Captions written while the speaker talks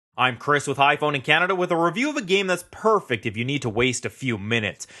I'm Chris with iPhone in Canada with a review of a game that's perfect if you need to waste a few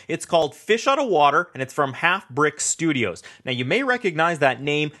minutes. It's called Fish Out of Water and it's from Halfbrick Studios. Now you may recognize that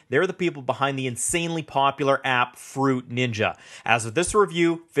name, they're the people behind the insanely popular app Fruit Ninja. As with this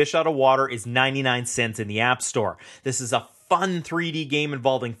review, Fish Out of Water is 99 cents in the App Store. This is a fun 3D game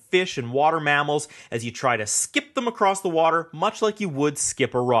involving fish and water mammals as you try to skip them across the water much like you would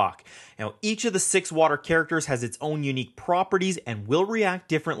skip a rock. Now, each of the 6 water characters has its own unique properties and will react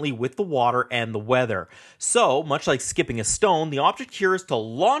differently with the water and the weather. So, much like skipping a stone, the object here is to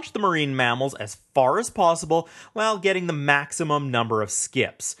launch the marine mammals as far as possible while getting the maximum number of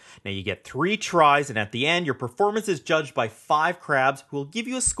skips. Now, you get 3 tries, and at the end, your performance is judged by 5 crabs who will give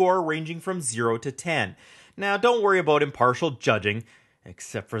you a score ranging from 0 to 10. Now, don't worry about impartial judging,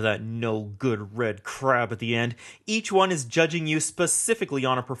 except for that no-good red crab at the end. Each one is judging you specifically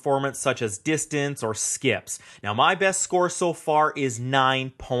on a performance such as distance or skips. Now, my best score so far is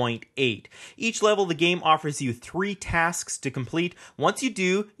 9.8. Each level, the game offers you 3 tasks to complete. Once you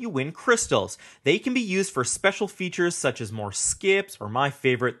do, you win crystals. They can be used for special features such as more skips, or my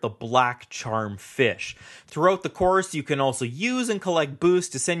favorite, the black charm fish. Throughout the course, you can also use and collect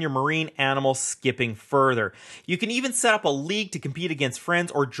boosts to send your marine animals skipping further. You can even set up a league to compete against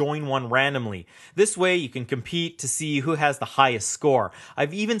friends or join one randomly. This way you can compete to see who has the highest score.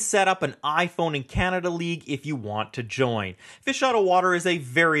 I've even set up an iPhone in Canada league if you want to join. Fish Out of Water is a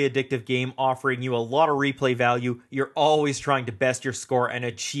very addictive game offering you a lot of replay value. You're always trying to best your score and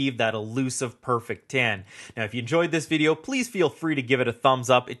achieve that elusive perfect 10. Now if you enjoyed this video, please feel free to give it a thumbs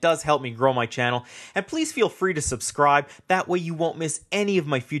up. It does help me grow my channel. And please feel free to subscribe. That way you won't miss any of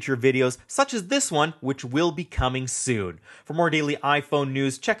my future videos such as this one, which will be coming soon. For more daily iPhone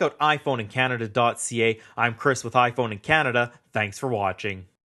news, check out iphoneincanada.ca. I'm Chris with iPhone in Canada. Thanks for watching.